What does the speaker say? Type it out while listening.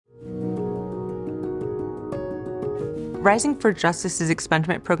Rising for Justice's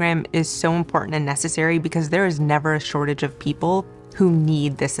expungement program is so important and necessary because there is never a shortage of people who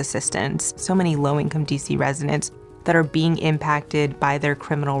need this assistance. So many low-income DC residents that are being impacted by their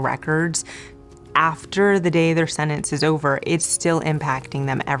criminal records. After the day their sentence is over, it's still impacting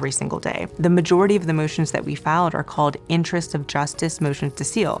them every single day. The majority of the motions that we filed are called interest of justice motions to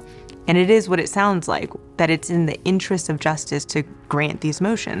seal. And it is what it sounds like, that it's in the interest of justice to grant these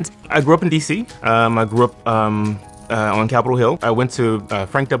motions. I grew up in DC. I grew up on Capitol Hill. I went to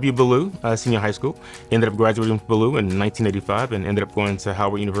Frank W. Ballou Senior High School. Ended up graduating from Ballou in 1985 and ended up going to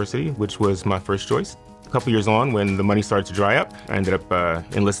Howard University, which was my first choice. A couple years on, when the money started to dry up, I ended up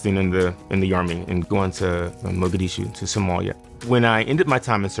enlisting in the Army and going to Mogadishu, to Somalia. When I ended my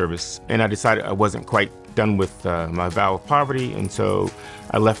time in service, and I decided I wasn't quite done with my vow of poverty, and so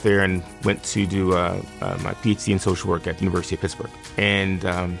I left there and went to do my PhD in social work at the University of Pittsburgh, and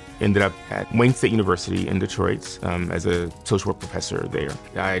ended up at Wayne State University in Detroit as a social work professor there.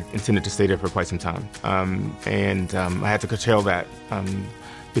 I intended to stay there for quite some time, and I had to curtail that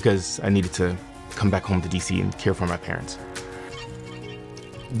because I needed to come back home to DC and care for my parents.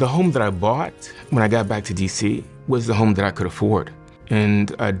 The home that I bought when I got back to DC was the home that I could afford,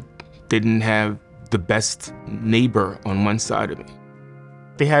 and I didn't have the best neighbor on one side of me.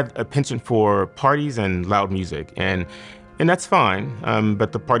 They had a penchant for parties and loud music, and that's fine,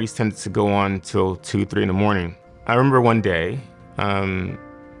 but the parties tended to go on till 2, 3 in the morning. I remember one day, I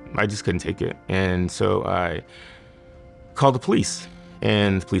just couldn't take it, and so I called the police,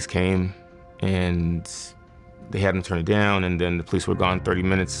 and the police came, and they had them turn it down, and then the police were gone 30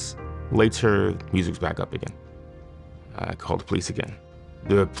 minutes later, music's back up again. I called the police again.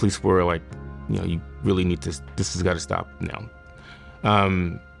 The police were like, you know, you really need to, this has got to stop now.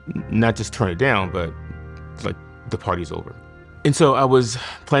 Not just turn it down, but like the party's over. And so I was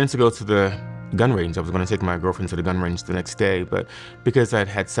planning to go to the gun range. I was going to take my girlfriend to the gun range the next day, but because I'd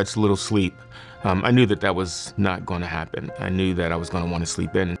had such little sleep, I knew that was not going to happen. I knew that I was going to want to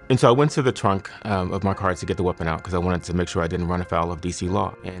sleep in. And so I went to the trunk of my car to get the weapon out because I wanted to make sure I didn't run afoul of DC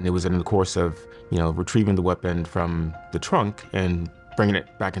law. And it was in the course of, you know, retrieving the weapon from the trunk and bringing it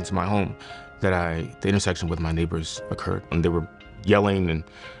back into my home that the intersection with my neighbors occurred. And they were yelling, and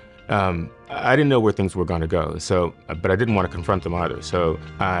I didn't know where things were going to go. So, but I didn't want to confront them either. So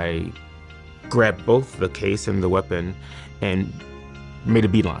I grabbed both the case and the weapon and made a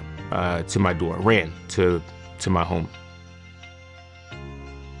beeline to my door, ran to my home.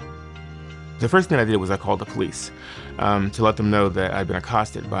 The first thing I did was I called the police to let them know that I'd been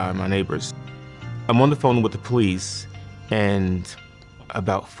accosted by my neighbors. I'm on the phone with the police, and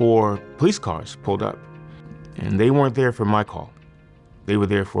about 4 police cars pulled up, and they weren't there for my call. They were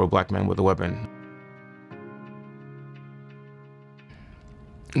there for a black man with a weapon.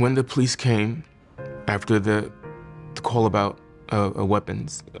 When the police came after the call about a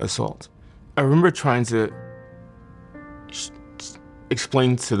weapons assault, I remember trying to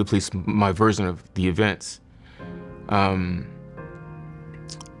explain to the police my version of the events. But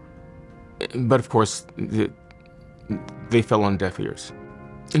of course, they fell on deaf ears.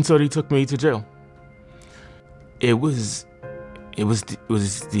 And so they took me to jail. It was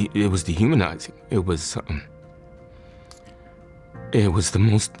dehumanizing. It was the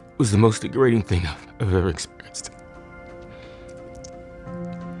most degrading thing I've ever experienced.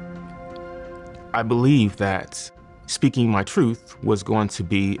 I believe that speaking my truth was going to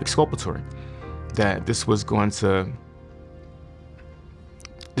be exculpatory, that this was going to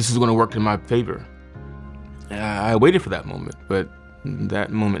work in my favor. I waited for that moment, but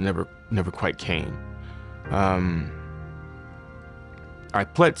that moment never quite came. I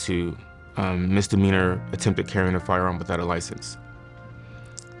pled to misdemeanor attempted carrying a firearm without a license.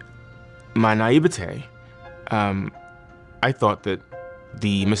 My naivete, I thought that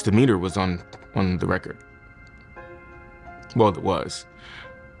the misdemeanor was on the record. Well, it was,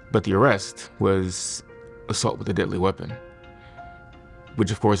 but the arrest was assault with a deadly weapon,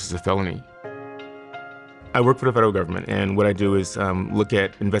 which of course is a felony. I work for the federal government, and what I do is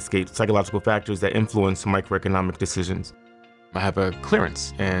investigate psychological factors that influence microeconomic decisions. I have a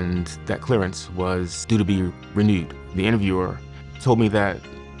clearance, and that clearance was due to be renewed. The interviewer told me that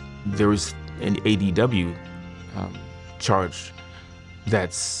there was an ADW charge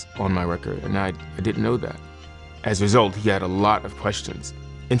that's on my record, and I didn't know that. As a result, he had a lot of questions.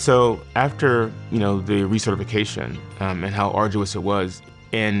 And so after, the recertification and how arduous it was,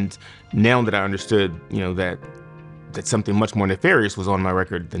 and now that I understood, that something much more nefarious was on my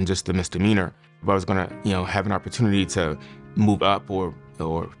record than just the misdemeanor, if I was gonna, have an opportunity to move up or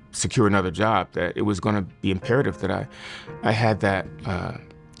secure another job, that it was gonna be imperative that I had that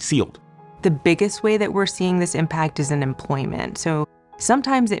sealed. The biggest way that we're seeing this impact is in employment. So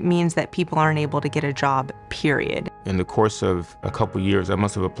sometimes it means that people aren't able to get a job, period. In the course of a couple years, I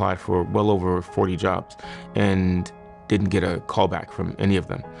must have applied for well over 40 jobs and didn't get a call back from any of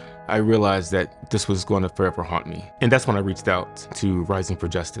them. I realized that this was going to forever haunt me. And that's when I reached out to Rising for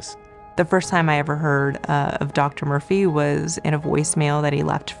Justice. The first time I ever heard of Dr. Murphy was in a voicemail that he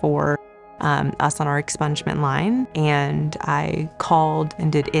left for us on our expungement line. And I called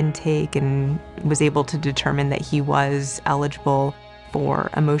and did intake and was able to determine that he was eligible for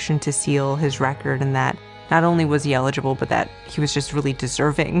a motion to seal his record, and that not only was he eligible, but that he was just really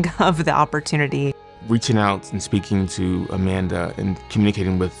deserving of the opportunity. Reaching out and speaking to Amanda and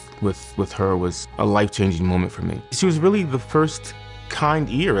communicating with her was a life-changing moment for me. She was really the first kind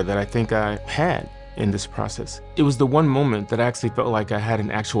ear that I think I had in this process. It was the one moment that I actually felt like I had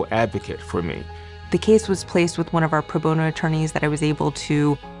an actual advocate for me. The case was placed with one of our pro bono attorneys that I was able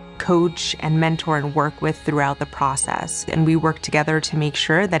to coach and mentor and work with throughout the process. And we worked together to make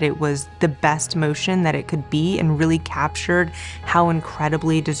sure that it was the best motion that it could be and really captured how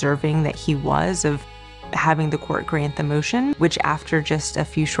incredibly deserving that he was of having the court grant the motion, which after just a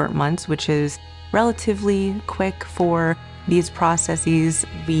few short months, which is relatively quick for these processes,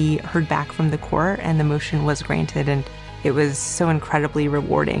 we heard back from the court and the motion was granted. And it was so incredibly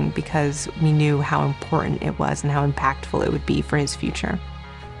rewarding because we knew how important it was and how impactful it would be for his future.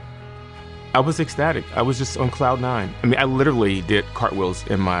 I was ecstatic. I was just on cloud nine. I mean, I literally did cartwheels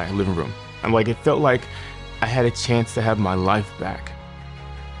in my living room. It felt like I had a chance to have my life back.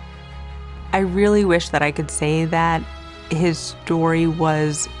 I really wish that I could say that his story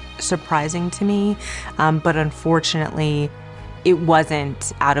was surprising to me, but unfortunately, it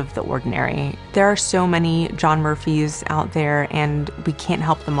wasn't out of the ordinary. There are so many John Murphys out there, and we can't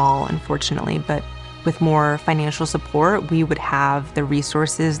help them all, unfortunately, but with more financial support, we would have the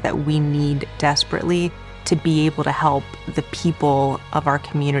resources that we need desperately to be able to help the people of our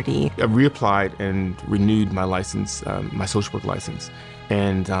community. I reapplied and renewed my license, my social work license,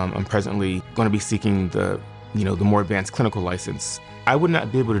 and I'm presently going to be seeking the more advanced clinical license. I would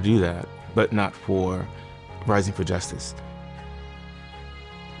not be able to do that, but not for Rising for Justice.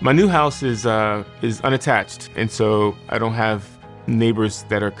 My new house is unattached, and so I don't have neighbors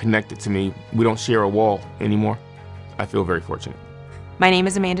that are connected to me. We don't share a wall anymore. I feel very fortunate. My name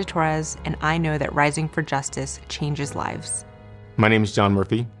is Amanda Torres, and I know that Rising for Justice changes lives. My name is John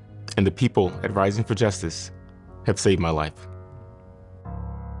Murphy, and the people at Rising for Justice have saved my life.